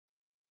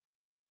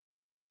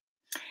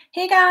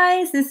Hey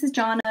guys, this is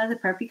Jonna, the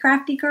Preppy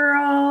Crafty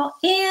Girl,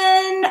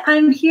 and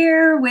I'm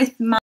here with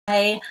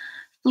my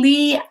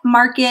flea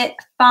market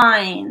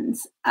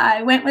finds.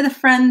 I went with a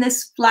friend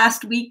this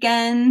last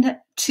weekend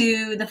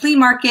to the flea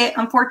market.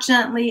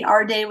 Unfortunately,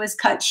 our day was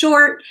cut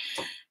short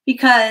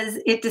because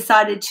it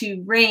decided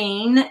to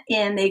rain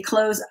and they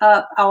close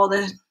up all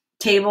the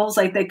tables,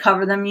 like they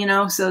cover them,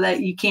 so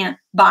that you can't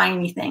buy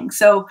anything.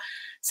 So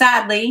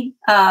sadly,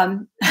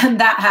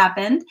 that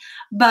happened,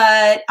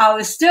 but I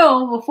was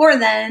still before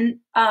then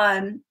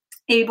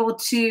able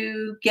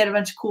to get a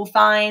bunch of cool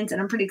finds, and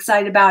I'm pretty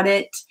excited about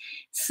it.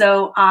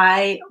 So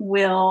I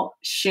will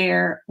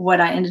share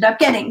what I ended up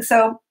getting.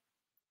 So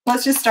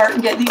let's just start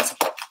and get these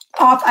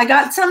off. I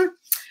got some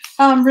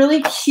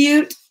really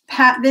cute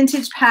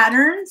vintage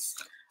patterns.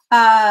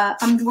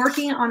 I'm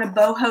working on a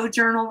boho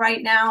journal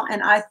right now,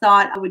 and I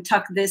thought I would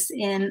tuck this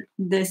in.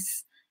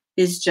 This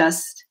is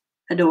just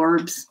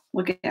adorbs.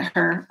 Look at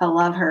her. I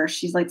love her.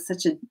 She's like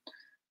such a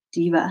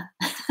diva.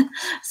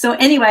 So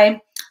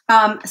anyway,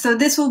 so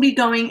this will be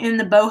going in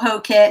the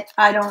boho kit.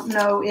 I don't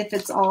know if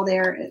it's all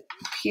there. It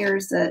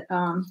appears that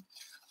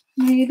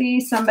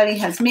maybe somebody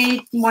has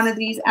made one of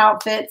these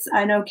outfits.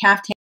 I know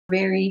caftans are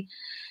very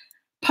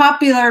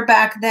popular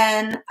back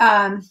then.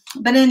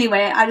 But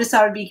anyway, I just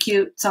thought it'd be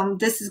cute. So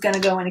this is going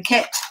to go in a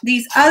kit.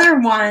 These other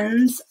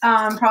ones,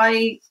 I'm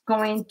probably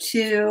going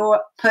to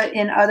put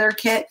in other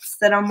kits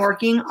that I'm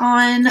working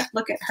on.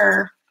 Look at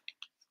her.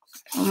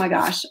 Oh my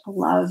gosh, I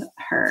love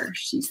her.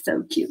 She's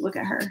so cute. Look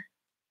at her.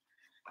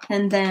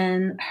 And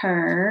then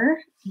her,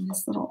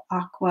 this little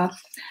aqua.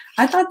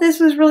 I thought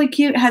this was really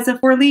cute. It has a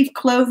 4-leaf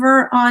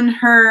clover on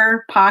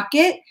her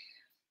pocket.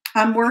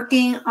 I'm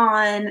working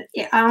on,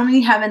 I only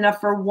have enough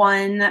for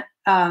one,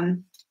 oh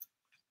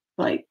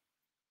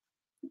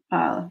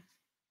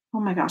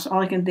my gosh,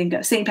 all I can think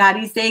of, St.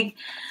 Patty's Day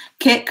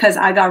kit, because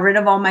I got rid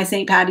of all my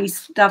St. Patty's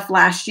stuff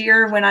last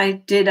year when I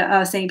did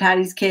a St.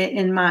 Patty's kits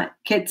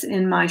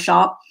in my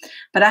shop.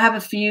 But I have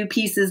a few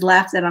pieces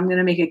left that I'm going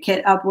to make a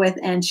kit up with,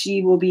 and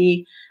she will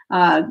be,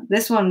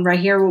 this one right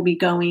here will be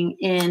going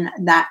in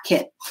that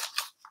kit.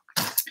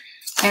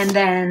 And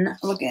then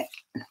look at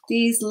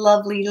these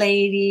lovely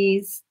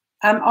ladies.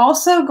 I'm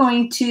also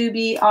going to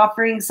be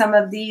offering some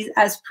of these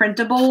as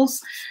printables.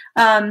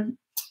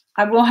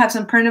 I will have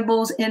some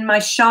printables in my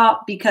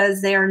shop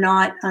because they are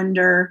not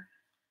under,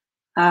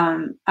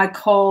 I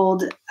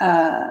called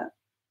to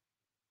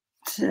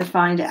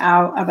find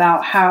out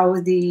about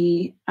how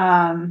the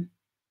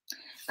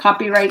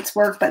copyrights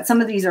work, but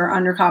some of these are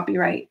under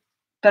copyright.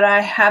 But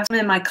I have them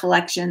in my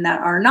collection that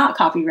are not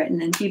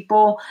copywritten, and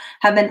people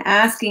have been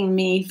asking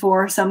me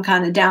for some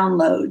kind of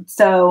download.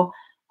 So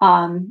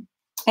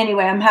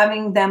anyway, I'm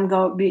having them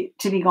be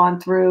gone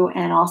through,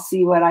 and I'll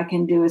see what I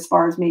can do as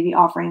far as maybe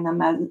offering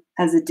them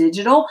as a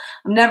digital.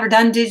 I've never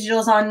done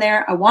digitals on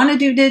there. I want to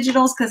do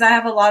digitals because I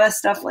have a lot of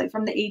stuff like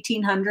from the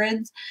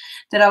 1800s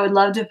that I would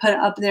love to put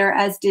up there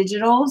as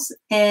digitals.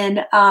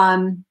 And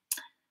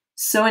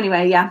so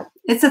anyway, yeah,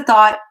 it's a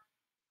thought.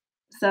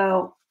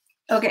 So,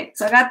 okay,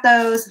 so I got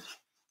those.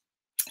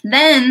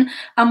 Then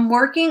I'm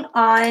working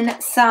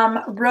on some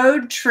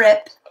road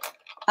trip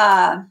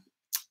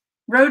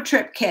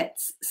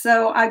kits.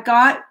 So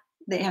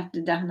they have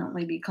to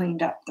definitely be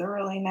cleaned up. They're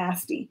really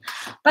nasty.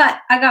 But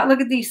I got,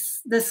 look at these,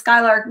 the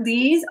Skylark.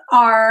 These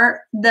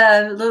are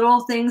the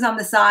little things on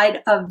the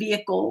side of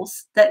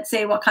vehicles that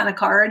say what kind of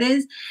car it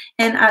is.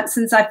 And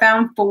since I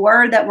found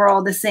 4 that were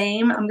all the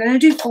same, I'm going to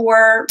do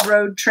 4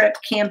 road trip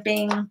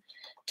camping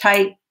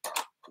type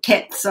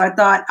kits. So I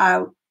thought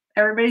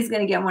everybody's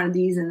going to get one of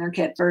these in their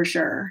kit for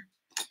sure.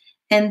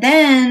 And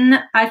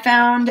then I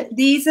found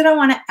these that I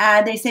want to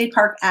add. They say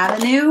Park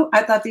Avenue.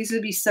 I thought these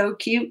would be so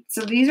cute.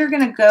 So these are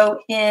going to go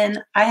in.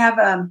 I have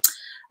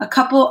a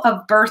couple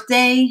of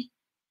birthday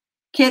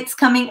kits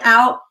coming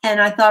out,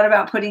 and I thought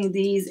about putting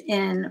these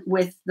in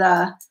with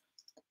the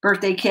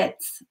birthday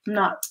kits.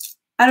 I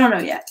don't know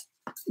yet.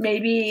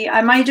 Maybe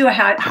I might do a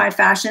high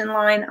fashion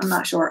line. I'm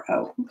not sure.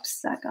 Oh,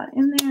 oops, that got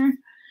in there.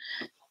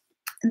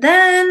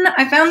 Then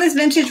I found this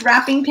vintage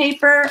wrapping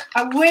paper.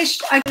 I wish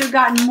I could have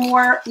gotten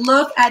more.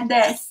 Look at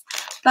this.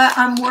 But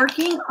I'm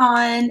working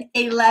on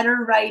a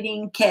letter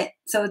writing kit.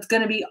 So it's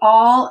going to be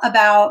all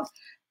about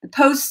the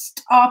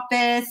post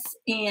office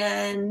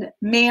and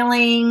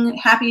mailing,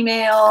 Happy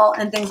Mail,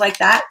 and things like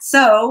that.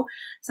 So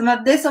some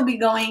of this will be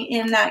going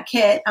in that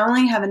kit. I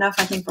only have enough,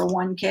 I think, for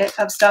one kit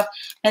of stuff.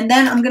 And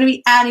then I'm going to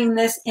be adding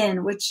this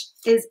in, which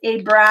is a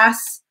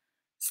brass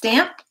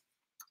stamp.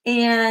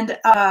 And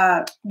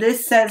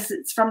this says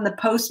it's from the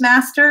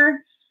postmaster,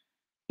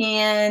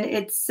 and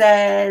it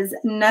says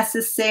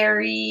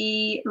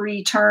necessary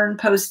return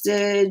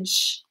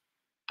postage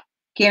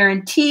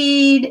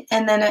guaranteed.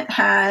 And then it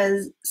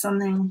has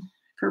something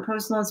for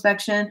postal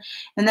inspection.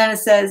 And then it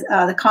says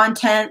the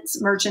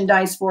contents,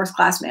 merchandise, 4th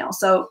class mail.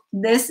 So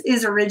this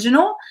is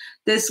original.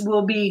 This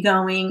will be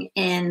going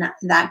in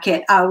that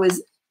kit. I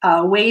was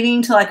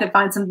waiting till I could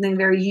find something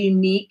very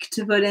unique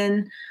to put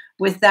in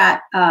with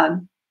that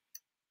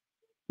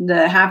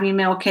the Happy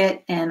Meal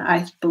kit, and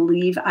I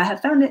believe I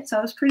have found it. So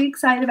I was pretty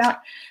excited about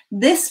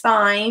this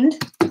find.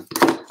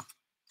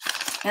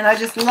 And I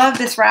just love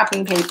this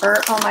wrapping paper.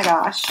 Oh my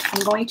gosh.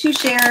 I'm going to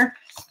share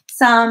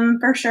some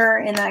for sure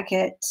in that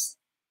kit.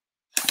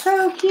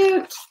 So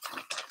cute.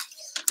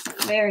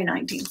 Very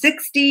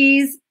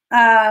 1960s.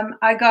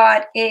 I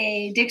got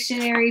a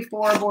dictionary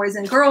for boys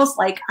and girls.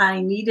 Like I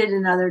needed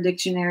another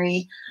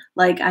dictionary.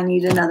 Like I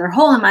need another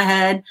hole in my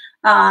head.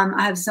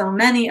 I have so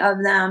many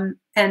of them.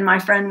 And my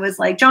friend was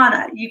like,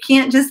 Jonna, you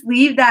can't just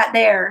leave that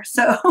there.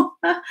 So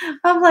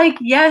I'm like,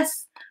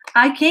 yes,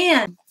 I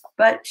can.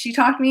 But she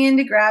talked me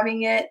into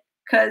grabbing it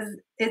because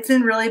it's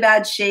in really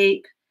bad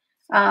shape.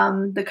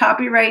 The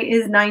copyright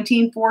is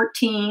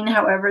 1914.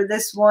 However,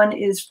 this one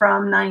is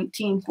from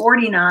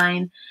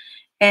 1949.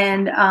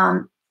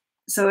 And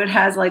so it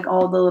has like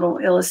all the little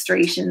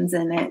illustrations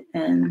in it.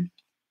 And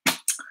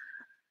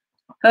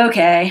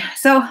okay,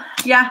 so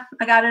yeah,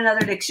 I got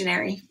another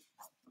dictionary.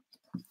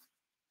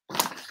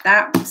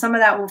 Some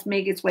of that will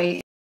make its way.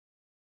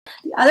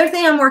 The other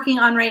thing I'm working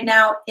on right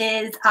now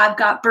is I've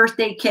got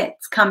birthday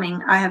kits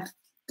coming. I have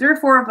 3 or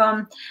 4 of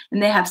them,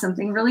 and they have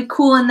something really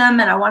cool in them,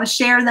 and I want to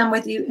share them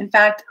with you. In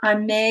fact, I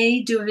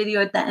may do a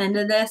video at the end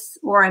of this,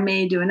 or I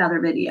may do another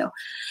video.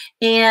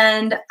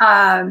 And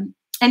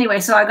anyway,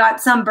 so I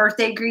got some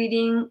birthday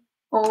greeting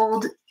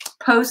old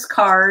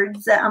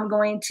postcards that I'm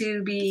going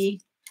to be,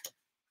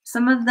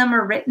 some of them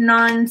are written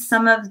on,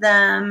 some of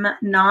them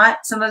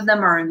not, some of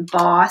them are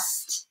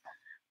embossed,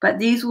 but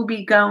these will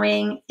be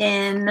going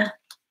in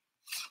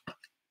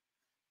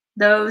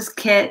those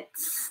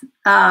kits.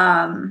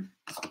 And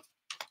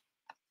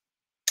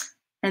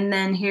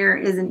then here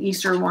is an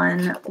Easter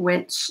one,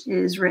 which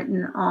is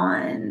written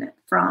on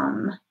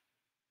from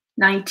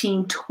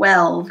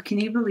 1912. Can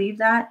you believe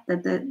that?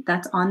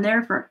 That's on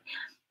there for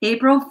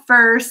April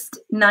 1st,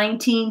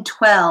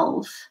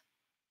 1912.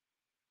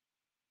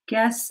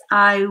 Guess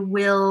I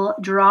will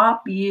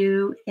drop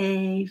you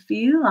a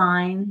few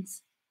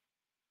lines.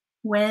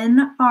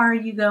 When are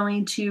you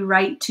going to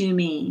write to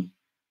me?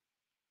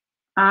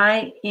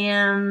 I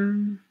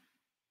am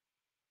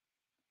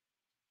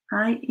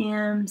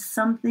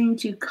something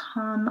to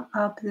come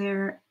up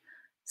there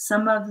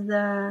some of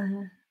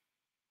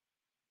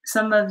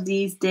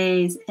these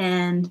days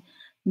and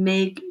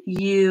make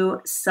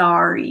you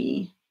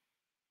sorry.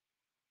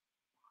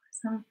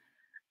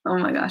 Oh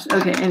my gosh.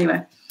 Okay,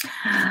 anyway.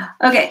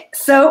 Okay,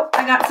 so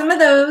I got some of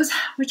those,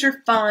 which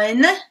are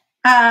fun. Then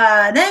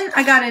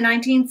I got a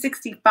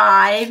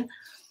 1965.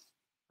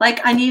 Like,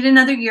 I need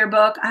another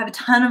yearbook. I have a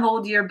ton of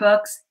old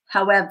yearbooks.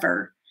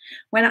 However,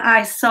 when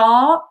I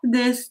saw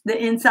the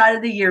inside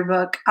of the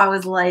yearbook, I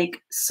was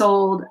like,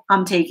 sold,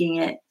 I'm taking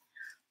it.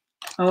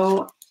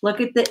 Oh, look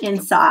at the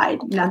inside.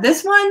 Now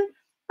this one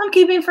I'm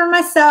keeping for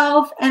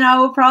myself, and I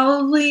will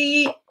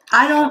probably,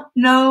 I don't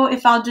know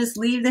if I'll just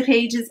leave the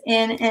pages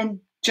in and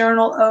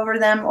journal over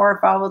them or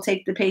if I will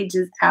take the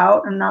pages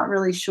out. I'm not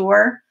really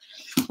sure.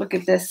 Look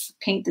at this,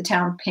 Paint the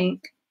Town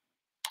Pink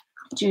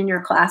junior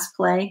class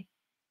play.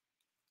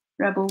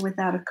 Rebel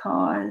Without a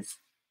Cause.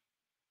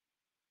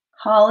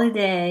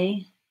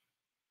 Holiday.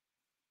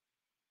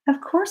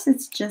 Of course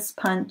it's just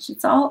Punch.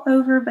 It's all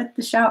over but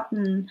the shout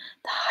and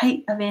the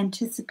height of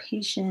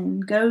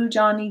anticipation. Go,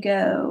 Johnny,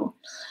 go.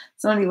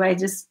 So anyway,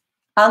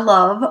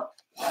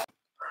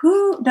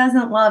 who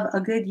doesn't love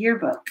a good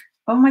yearbook?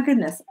 Oh my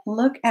goodness,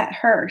 look at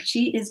her.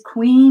 She is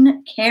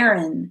Queen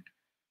Karen.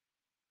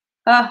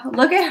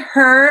 Look at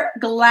her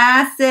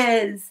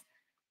glasses.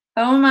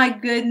 Oh my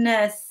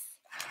goodness.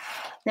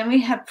 Then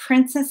we have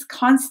Princess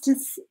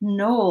Constance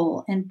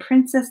Knoll and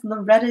Princess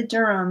Loretta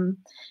Durham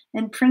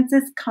and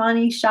Princess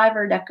Connie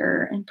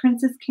Shiverdecker and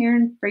Princess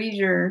Karen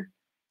Fraser.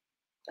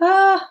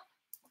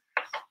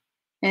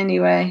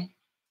 Anyway,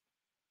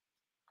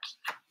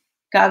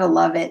 gotta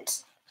love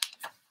it.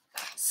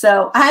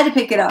 So I had to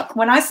pick it up.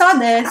 When I saw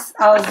this,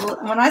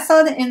 when I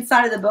saw the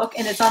inside of the book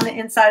and it's on the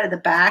inside of the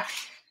back,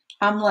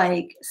 I'm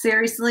like,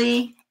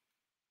 seriously,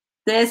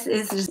 this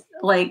is just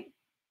like,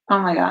 oh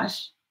my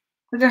gosh.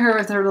 Look at her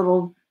with her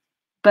little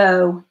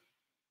bow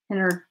and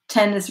her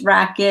tennis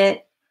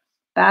racket,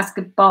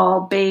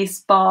 basketball,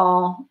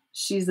 baseball.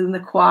 She's in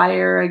the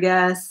choir, I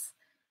guess.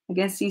 I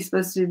guess he's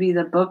supposed to be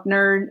the book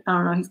nerd. I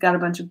don't know. He's got a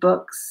bunch of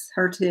books,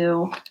 her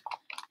too.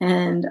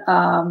 And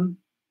then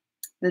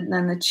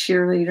the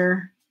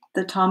cheerleader,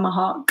 the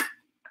tomahawk.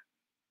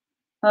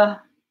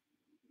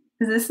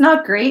 Is this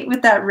not great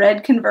with that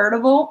red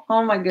convertible?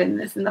 Oh my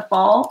goodness, in the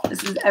fall,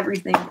 this is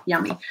everything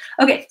yummy.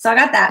 Okay, so I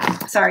got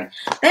that, sorry.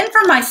 Then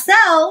for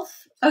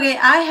myself, okay,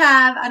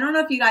 I don't know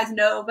if you guys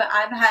know, but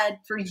I've had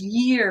for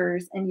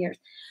years and years,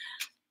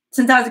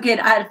 since I was a kid,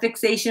 I had a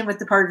fixation with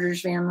the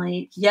Partridge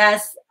Family.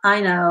 Yes,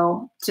 I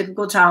know,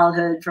 typical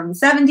childhood from the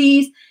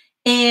 70s.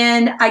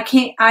 And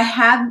I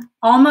have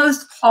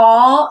almost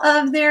all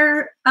of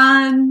their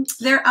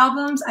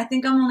albums. I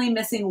think I'm only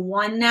missing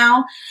one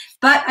now,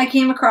 but I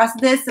came across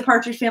this, the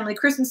Partridge Family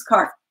Christmas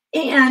card,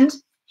 and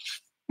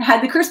it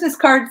had the Christmas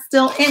card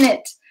still in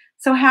it.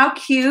 So how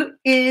cute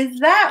is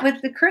that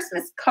with the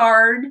Christmas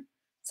card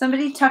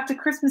Somebody tucked a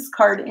Christmas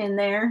card in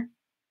there.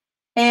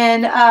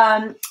 And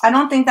I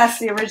don't think that's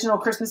the original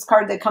Christmas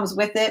card that comes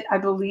with it. I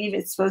believe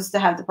it's supposed to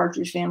have the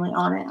Partridge Family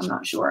on it. I'm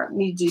not sure. I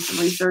need to do some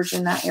research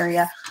in that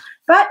area.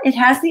 But it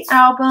has the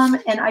album,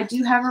 and I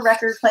do have a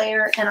record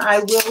player, and I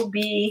will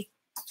be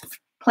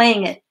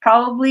playing it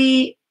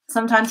probably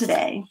sometime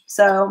today.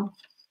 So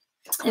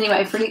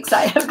anyway, pretty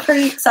excited. I'm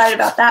pretty excited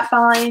about that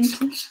find.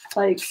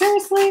 Like,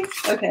 seriously?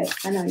 Okay,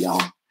 I know,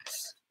 y'all.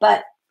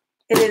 But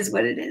it is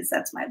what it is.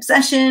 That's my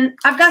obsession.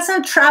 I've got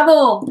some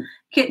travel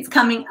kits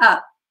coming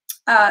up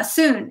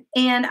soon.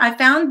 And I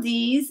found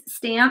these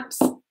stamps,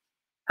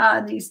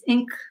 these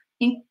ink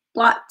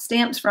blot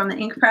stamps from the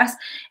ink press,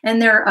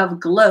 and they're of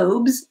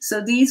globes.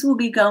 So these will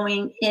be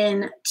going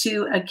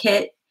into a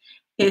kit.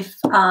 If,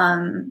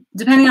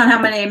 depending on how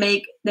many I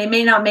make, they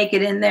may not make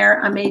it in there.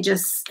 I may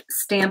just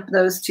stamp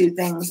those two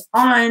things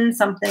on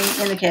something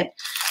in the kit.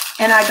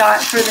 And I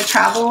got, for the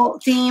travel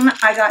theme,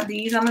 I got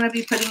these. I'm going to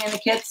be putting in the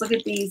kits. Look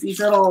at these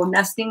little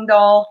nesting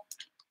doll.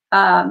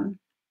 I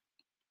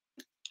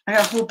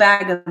got a whole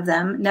bag of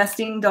them,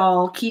 nesting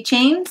doll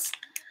keychains.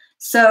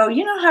 So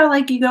you know how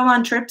like you go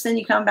on trips and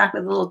you come back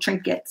with a little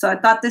trinket. So I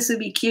thought this would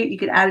be cute. You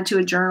could add it to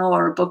a journal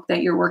or a book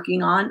that you're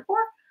working on, or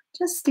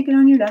just stick it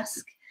on your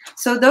desk.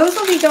 So those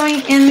will be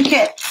going in the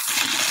kit.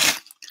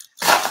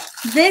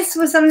 This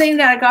was something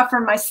that I got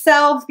for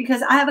myself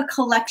because I have a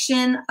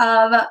collection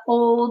of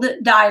old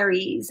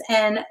diaries,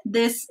 and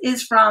this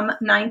is from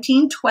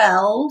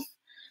 1912.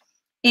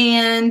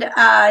 And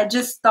I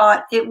just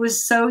thought it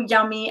was so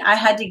yummy. I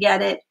had to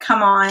get it.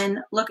 Come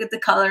on, look at the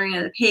coloring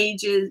of the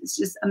pages. It's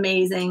just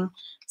amazing.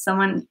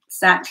 Someone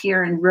sat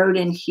here and wrote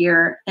in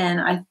here, and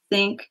I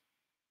think,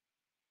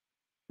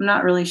 I'm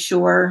not really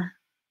sure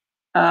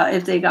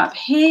if they got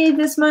paid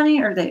this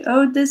money or they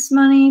owed this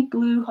money.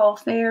 Blue Hall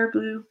Fair,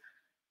 Blue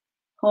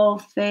Hall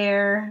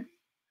Fair.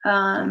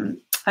 I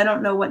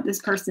don't know what this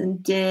person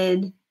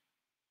did.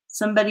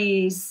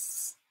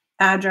 Somebody's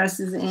address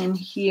is in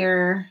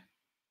here.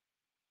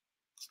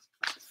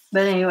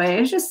 But anyway,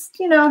 it's just,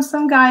 you know,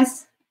 some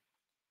guys.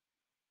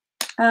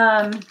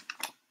 There's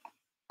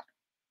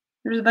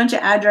a bunch of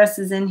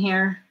addresses in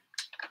here.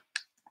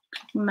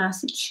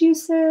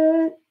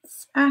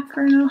 Massachusetts,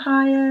 Akron,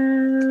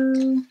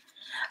 Ohio.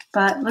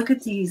 But look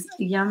at these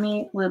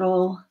yummy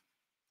little,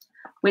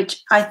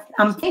 which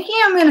I'm thinking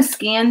I'm going to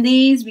scan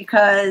these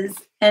because,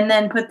 and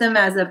then put them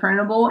as a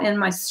printable in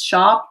my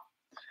shop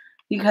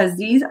because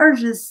these are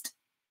just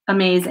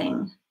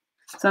amazing.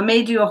 So I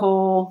may do a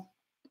whole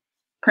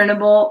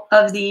printable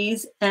of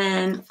these,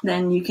 and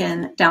then you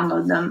can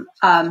download them.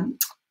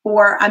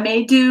 Or I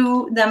may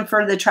do them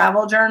for the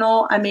travel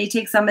journal. I may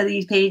take some of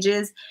these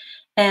pages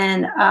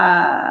and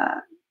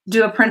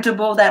do a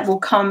printable that will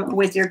come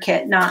with your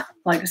kit, not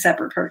like a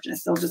separate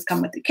purchase. They'll just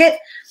come with the kit.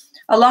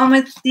 Along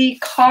with the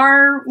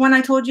car one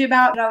I told you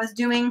about that I was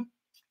doing,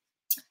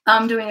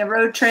 I'm doing a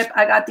road trip.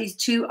 I got these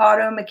 2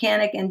 auto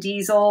mechanic and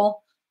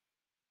diesel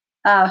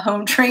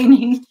home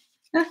training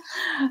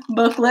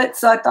booklets.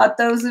 So I thought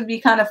those would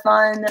be kind of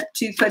fun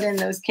to put in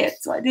those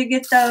kits. So I did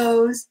get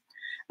those.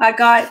 I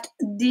got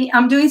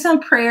I'm doing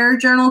some prayer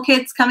journal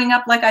kits coming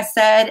up, like I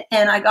said,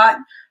 and I got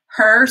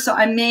her. So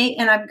I may,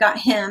 and I've got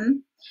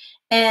him,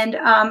 and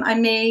I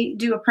may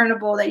do a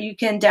printable that you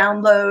can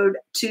download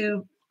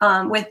to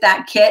with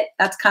that kit.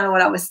 That's kind of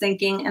what I was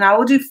thinking. And I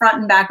will do front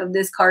and back of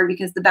this card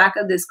because the back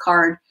of this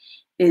card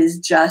is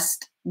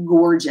just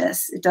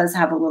gorgeous. It does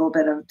have a little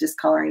bit of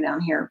discoloring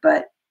down here,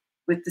 but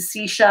with the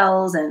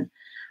seashells, and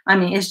I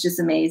mean, it's just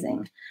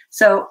amazing.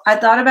 So I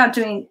thought about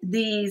doing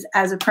these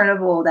as a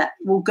printable that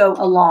will go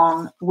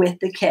along with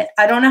the kit.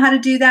 I don't know how to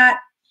do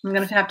that. I'm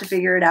going to have to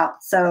figure it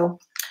out. So,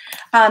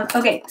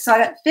 okay, so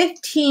I got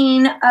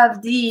 15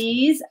 of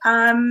these.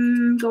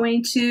 I'm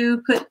going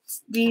to put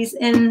these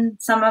in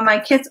some of my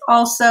kits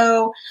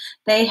also.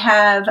 They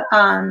have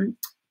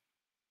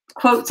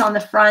quotes on the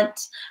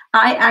front.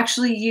 I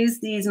actually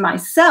use these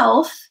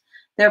myself.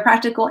 They're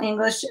practical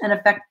English and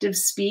effective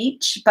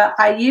speech, but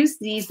I use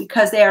these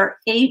because they are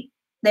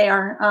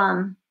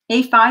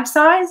A5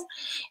 size,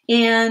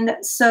 and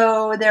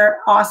so they're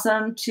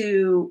awesome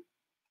to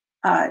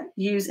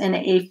use in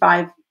an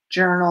A5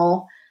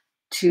 journal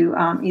to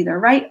either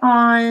write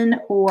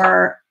on,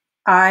 or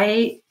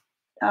I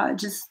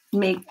just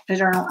make a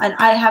journal. And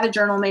I have a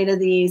journal made of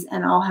these,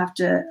 and I'll have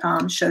to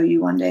show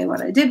you one day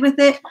what I did with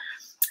it.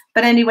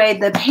 But anyway,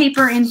 the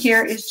paper in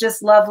here is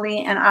just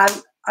lovely, and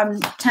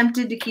I'm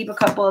tempted to keep a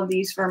couple of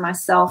these for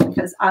myself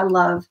because I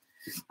love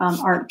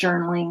art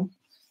journaling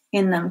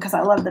in them because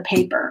I love the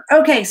paper.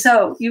 Okay,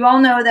 so you all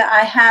know that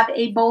I have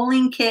a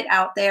bowling kit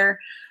out there,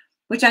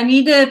 which I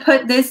need to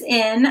put this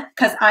in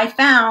because I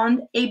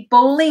found a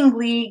bowling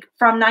league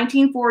from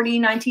 1940,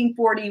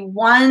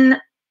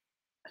 1941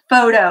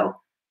 photo.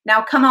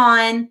 Now, come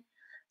on.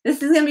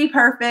 This is going to be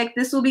perfect.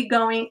 This will be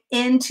going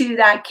into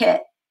that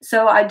kit.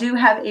 So I do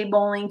have a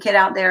bowling kit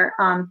out there.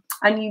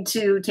 I need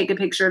to take a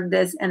picture of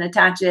this and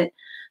attach it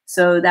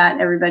so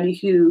that everybody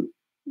who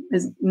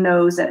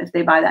knows that if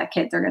they buy that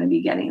kit, they're going to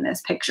be getting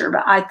this picture.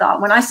 But I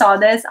thought when I saw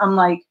this, I'm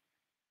like,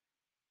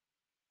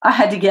 I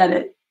had to get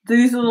it.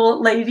 these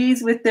little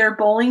ladies with their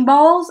bowling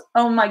balls.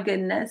 Oh my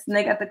goodness. And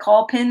they got the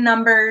call pin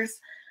numbers.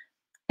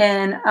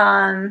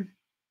 And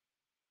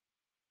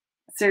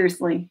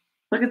seriously,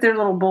 look at their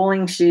little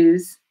bowling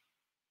shoes.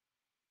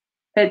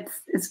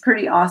 It's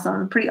pretty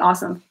awesome. Pretty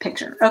awesome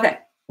picture. Okay.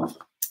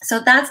 So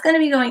that's going to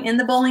be going in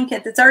the bowling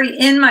kit. It's already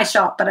in my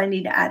shop, but I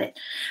need to add it.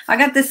 I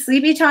got this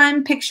Sleepy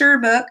Time picture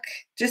book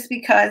just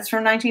because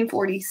from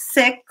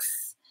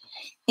 1946.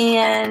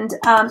 And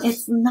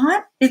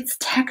it's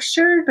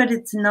textured, but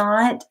it's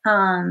not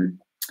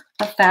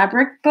a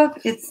fabric book.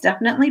 It's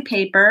definitely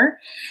paper.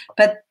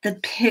 But the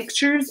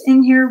pictures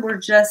in here were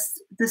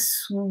just the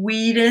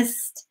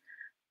sweetest.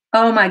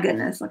 Oh my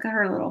goodness. Look at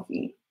her little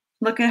feet.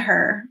 Look at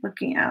her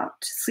looking out.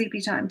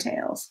 Sleepy Time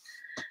Tales.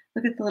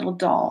 Look at the little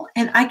doll.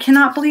 And I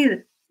cannot believe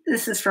that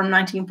this is from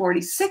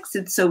 1946.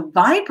 It's so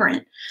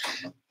vibrant.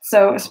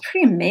 So it's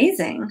pretty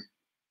amazing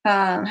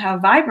how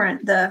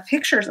vibrant the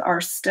pictures are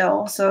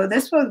still. So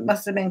this one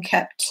must have been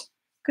kept.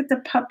 Look at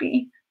the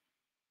puppy.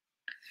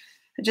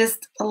 I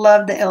just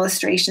love the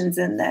illustrations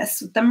in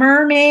this. With the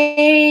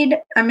mermaid,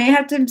 I may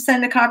have to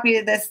send a copy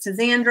of this to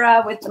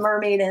Xandra with the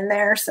mermaid in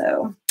there.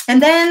 So,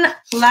 and then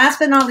last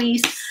but not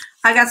least,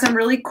 I got some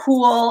really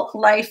cool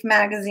Life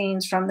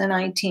magazines from the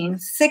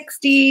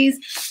 1960s,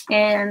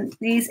 and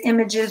these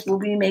images will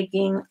be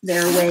making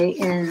their way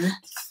in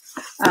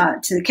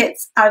to the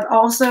kits. I've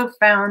also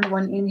found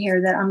one in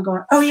here that I'm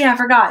going, oh yeah, I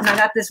forgot. And I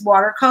got this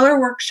watercolor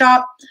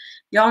workshop.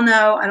 Y'all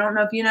know, I don't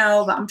know if you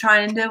know, but I'm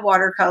trying to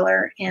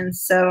watercolor. And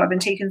so I've been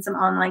taking some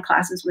online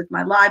classes with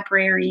my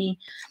library.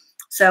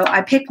 So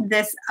I picked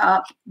this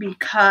up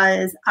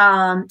because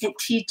it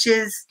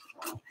teaches,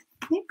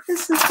 I think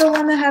this is the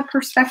one that had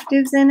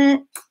perspectives in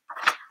it.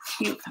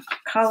 Cute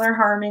color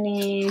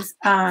harmonies.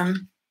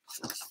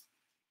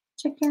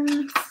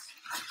 Chickens.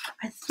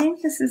 I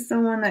think this is the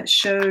one that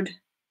showed,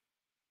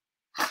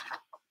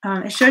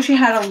 it shows you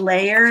how to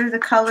layer the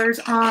colors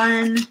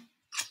on.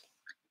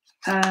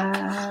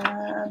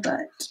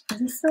 But is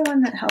this the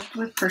one that helped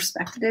with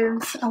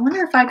perspectives? I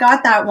wonder if I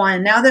got that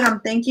one now that I'm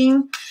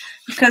thinking,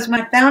 because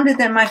when I found it,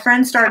 then my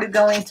friend started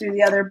going through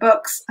the other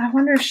books. I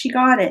wonder if she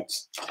got it.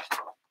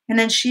 And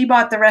then she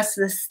bought the rest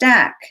of the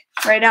stack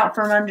right out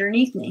from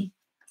underneath me.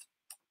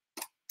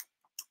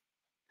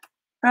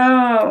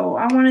 Oh,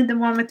 I wanted the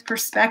one with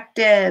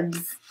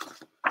perspectives.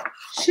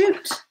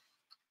 Shoot.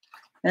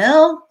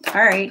 Well,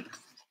 all right.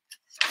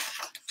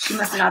 She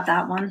must have got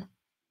that one.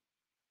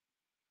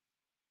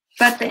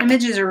 But the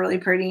images are really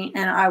pretty,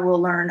 and I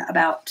will learn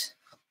about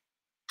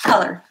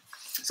color.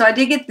 So I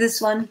did get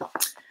this one.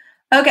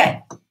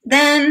 Okay,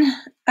 then,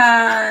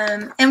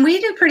 and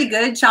we do pretty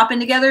good shopping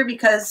together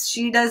because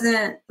she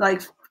doesn't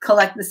like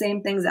collect the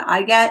same things that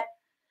I get.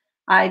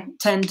 I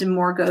tend to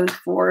more go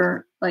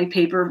for like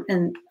paper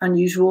and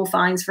unusual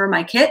finds for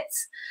my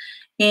kits.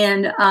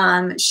 And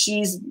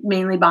she's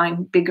mainly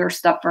buying bigger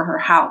stuff for her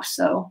house.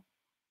 So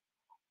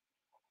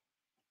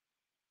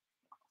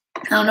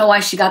I don't know why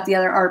she got the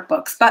other art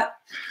books, but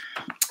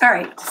all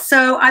right.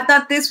 So I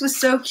thought this was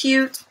so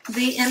cute.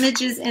 The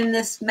images in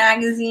this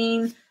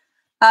magazine,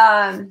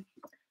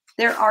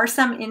 there are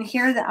some in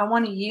here that I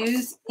want to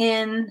use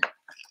in,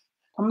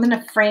 I'm going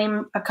to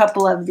frame a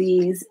couple of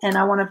these and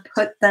I want to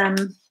put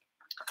them,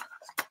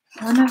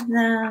 one of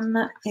them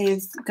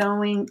is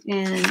going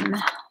in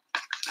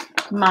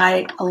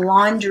my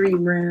laundry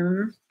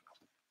room.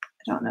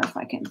 I don't know if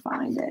I can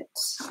find it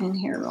in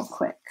here real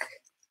quick.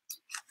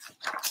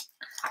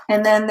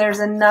 And then there's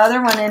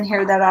another one in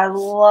here that I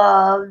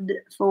loved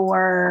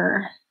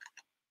for,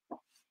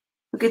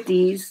 look at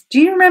these. Do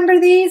you remember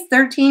these?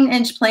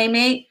 13-inch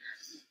Playmate.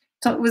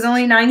 So it was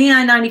only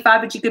 $99.95,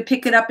 but you could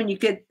pick it up and you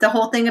could, the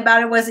whole thing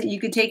about it was that you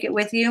could take it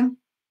with you.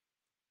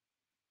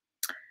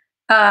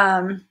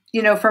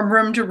 You know, from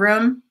room to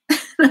room.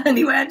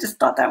 Anyway, I just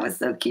thought that was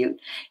so cute.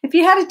 If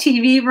you had a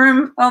TV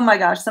room, oh my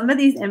gosh, some of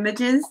these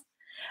images.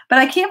 But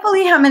I can't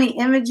believe how many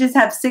images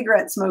have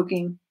cigarette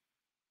smoking.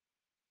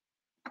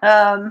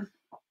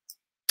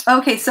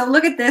 Okay, so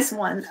look at this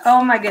one.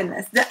 Oh my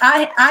goodness.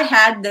 I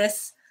had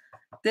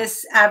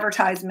this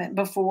advertisement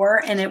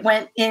before, and it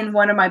went in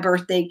one of my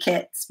birthday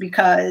kits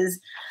because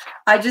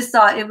I just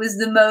thought it was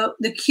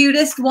the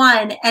cutest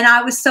one. And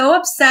I was so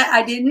upset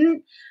I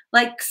didn't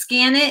like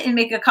scan it and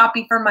make a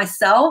copy for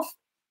myself.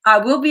 I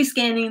will be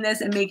scanning this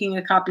and making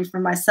a copy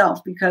for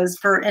myself because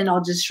and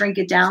I'll just shrink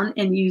it down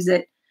and use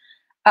it.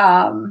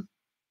 I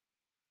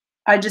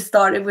just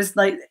thought it was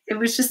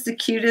just the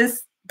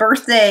cutest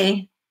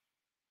birthday.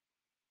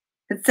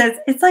 It says,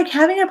 it's like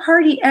having a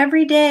party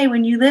every day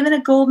when you live in a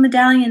gold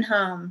medallion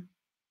home.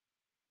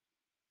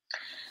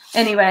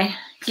 Anyway,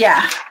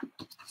 yeah.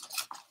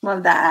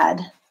 Love that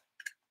ad.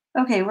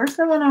 Okay, where's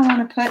the one I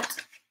want to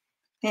put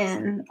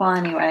in? Well,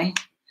 anyway,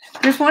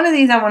 there's one of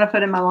these I want to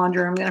put in my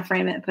laundry room. I'm going to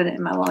frame it and put it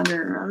in my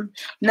laundry room.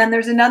 And then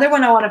there's another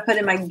one I want to put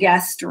in my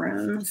guest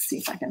room. Let's see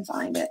if I can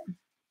find it.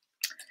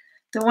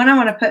 The one I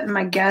want to put in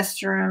my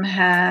guest room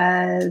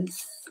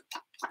has,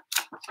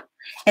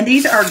 and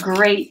these are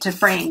great to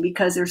frame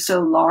because they're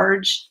so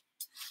large.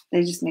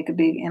 They just make a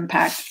big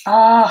impact.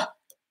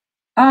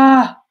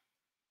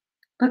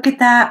 Look at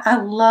that. I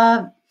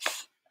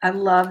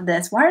love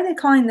this. Why are they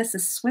calling this a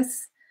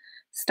Swiss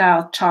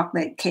style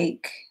chocolate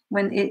cake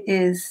when it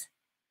is,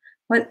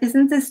 what,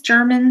 isn't this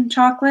German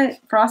chocolate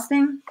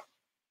frosting?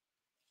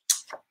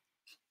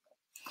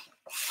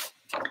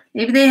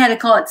 Maybe they had to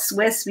call it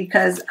Swiss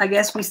because I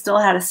guess we still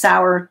had a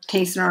sour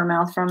taste in our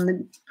mouth from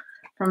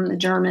the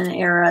German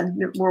era,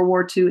 World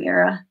War II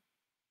era.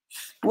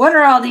 What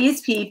are all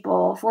these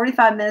people?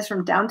 45 minutes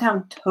from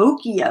downtown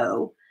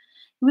Tokyo.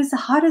 It was the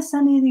hottest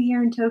Sunday of the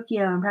year in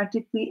Tokyo, and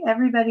practically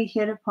everybody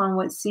hit upon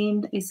what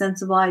seemed a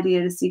sensible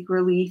idea to seek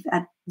relief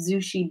at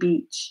Zushi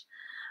Beach.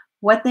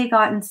 What they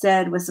got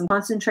instead was some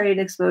concentrated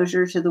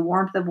exposure to the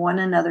warmth of one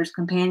another's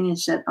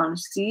companionship on a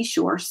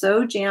seashore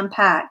so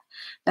jam-packed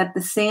that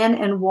the sand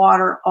and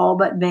water all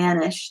but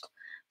vanished.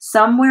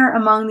 Somewhere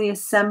among the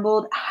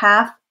assembled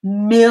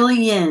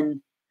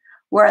 500,000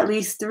 were at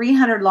least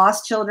 300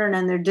 lost children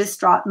and their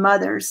distraught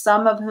mothers,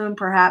 some of whom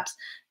perhaps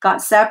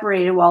got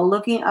separated while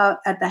looking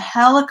up at the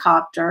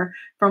helicopter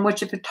from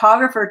which a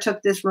photographer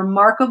took this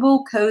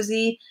remarkable,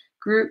 cozy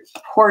group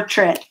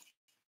portrait.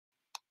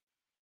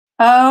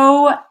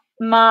 Oh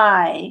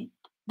my.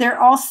 They're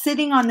all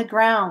sitting on the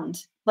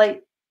ground,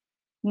 like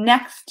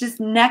just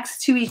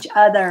next to each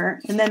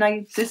other. And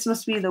then this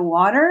must be the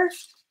water?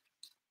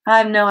 I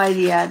have no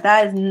idea.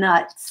 That is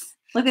nuts.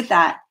 Look at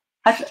that.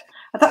 I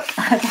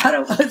thought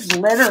it was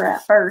litter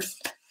at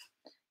first.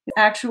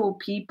 Actual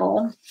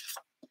people.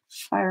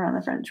 Fire on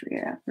the French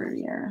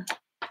Riviera.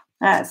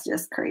 That's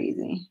just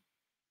crazy.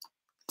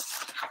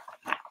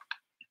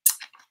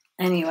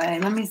 Anyway,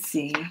 let me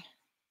see.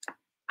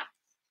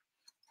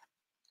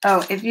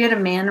 Oh, if you had a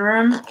man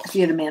room.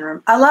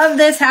 I love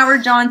this,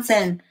 Howard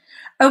Johnson.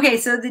 Okay,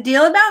 so the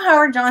deal about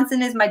Howard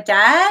Johnson is my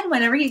dad,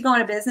 whenever he'd go on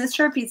a business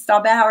trip, he'd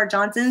stop at Howard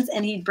Johnson's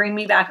and he'd bring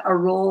me back a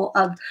roll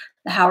of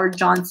the Howard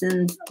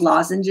Johnson's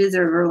lozenges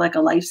or like a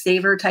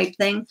lifesaver type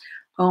thing.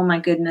 Oh my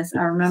goodness,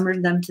 I remember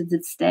them to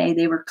this day.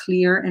 They were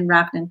clear and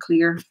wrapped in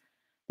clear.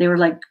 They were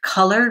like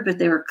colored, but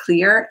they were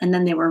clear. And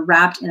then they were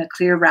wrapped in a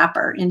clear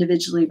wrapper,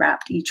 individually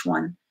wrapped each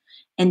one.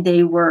 And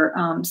they were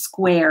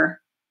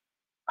square.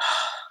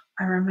 Oh,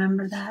 I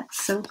remember that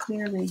so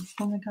clearly.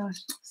 Oh my gosh,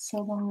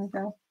 so long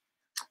ago.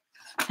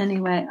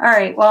 Anyway, all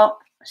right, well,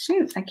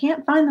 shoot, I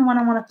can't find the one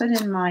I want to put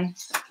in my,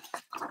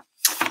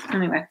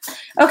 anyway.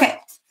 Okay,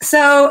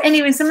 so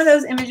anyway, some of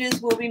those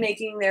images will be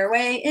making their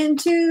way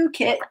into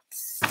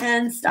kits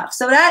and stuff.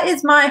 So that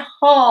is my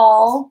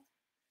haul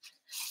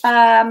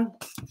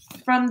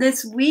from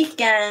this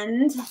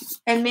weekend.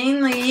 And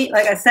mainly,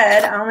 like I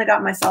said, I only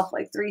got myself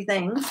like 4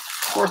 things.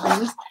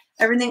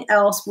 Everything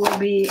else will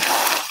be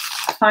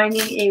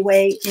finding a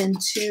way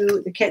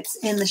into the kits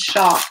in the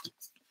shop.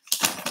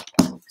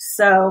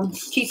 So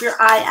keep your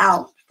eye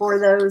out for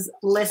those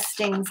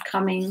listings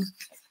coming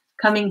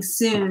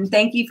soon.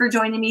 Thank you for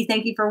joining me.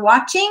 Thank you for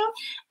watching.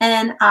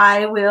 And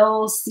I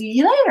will see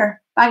you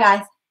later. Bye,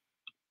 guys.